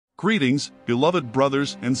Greetings, beloved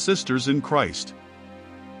brothers and sisters in Christ.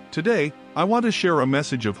 Today, I want to share a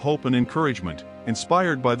message of hope and encouragement,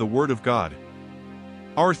 inspired by the Word of God.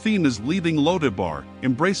 Our theme is leaving Lo-Debar,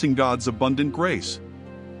 embracing God's abundant grace.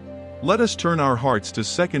 Let us turn our hearts to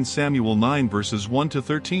 2 Samuel 9 verses 1 to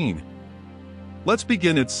 13. Let's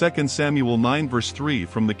begin at 2 Samuel 9 verse 3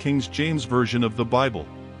 from the King James Version of the Bible.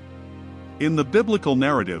 In the biblical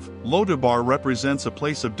narrative, Lo-Debar represents a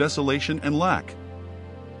place of desolation and lack.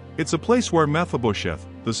 It's a place where Mephibosheth,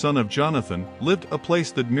 the son of Jonathan, lived, a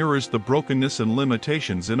place that mirrors the brokenness and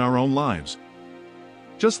limitations in our own lives.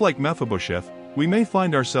 Just like Mephibosheth, we may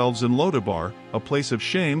find ourselves in Lo-Debar, a place of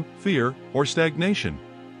shame, fear, or stagnation.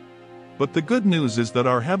 But the good news is that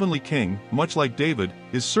our heavenly King, much like David,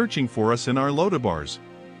 is searching for us in our Lo-Debars.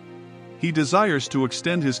 He desires to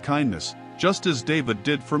extend his kindness, just as David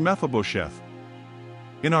did for Mephibosheth.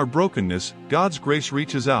 In our brokenness, God's grace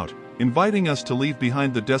reaches out, inviting us to leave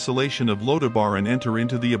behind the desolation of Lo-Debar and enter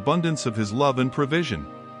into the abundance of his love and provision.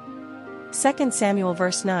 2 Samuel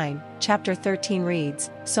verse 9, chapter 13 reads,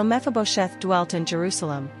 So Mephibosheth dwelt in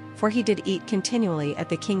Jerusalem, for he did eat continually at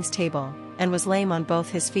the king's table, and was lame on both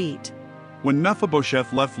his feet. When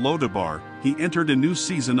Mephibosheth left Lo-Debar, he entered a new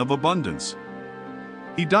season of abundance.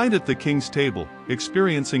 He dined at the king's table,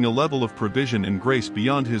 experiencing a level of provision and grace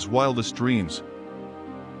beyond his wildest dreams.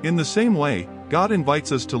 In the same way, God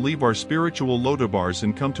invites us to leave our spiritual Lo-Debars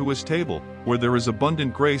and come to his table, where there is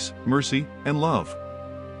abundant grace, mercy, and love.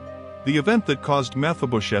 The event that caused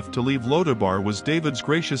Mephibosheth to leave Lo-Debar was David's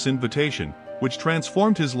gracious invitation, which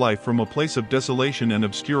transformed his life from a place of desolation and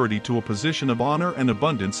obscurity to a position of honor and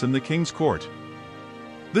abundance in the king's court.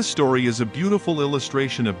 This story is a beautiful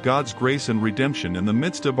illustration of God's grace and redemption in the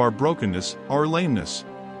midst of our brokenness, our lameness.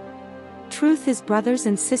 Truth is, brothers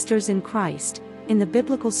and sisters in Christ, in the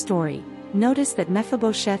biblical story, notice that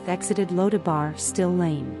Mephibosheth exited Lo-Debar still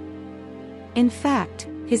lame. In fact,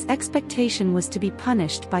 his expectation was to be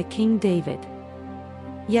punished by King David.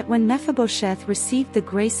 Yet when Mephibosheth received the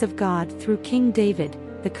grace of God through King David,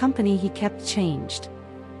 the company he kept changed.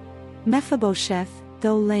 Mephibosheth,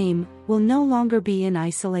 though lame, will no longer be in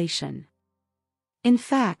isolation. In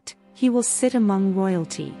fact, he will sit among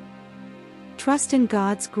royalty. Trust in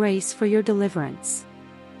God's grace for your deliverance.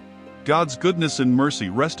 God's goodness and mercy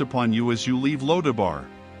rest upon you as you leave Lo-Debar.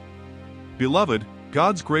 Beloved,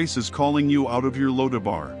 God's grace is calling you out of your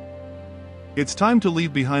Lo-Debar. It's time to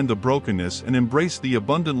leave behind the brokenness and embrace the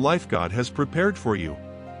abundant life God has prepared for you.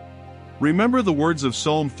 Remember the words of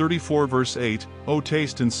Psalm 34 verse 8, O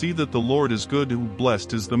taste and see that the Lord is good, and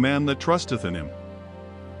blessed is the man that trusteth in him.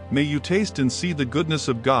 May you taste and see the goodness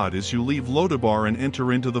of God as you leave Lo-Debar and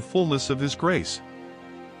enter into the fullness of his grace.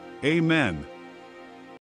 Amen.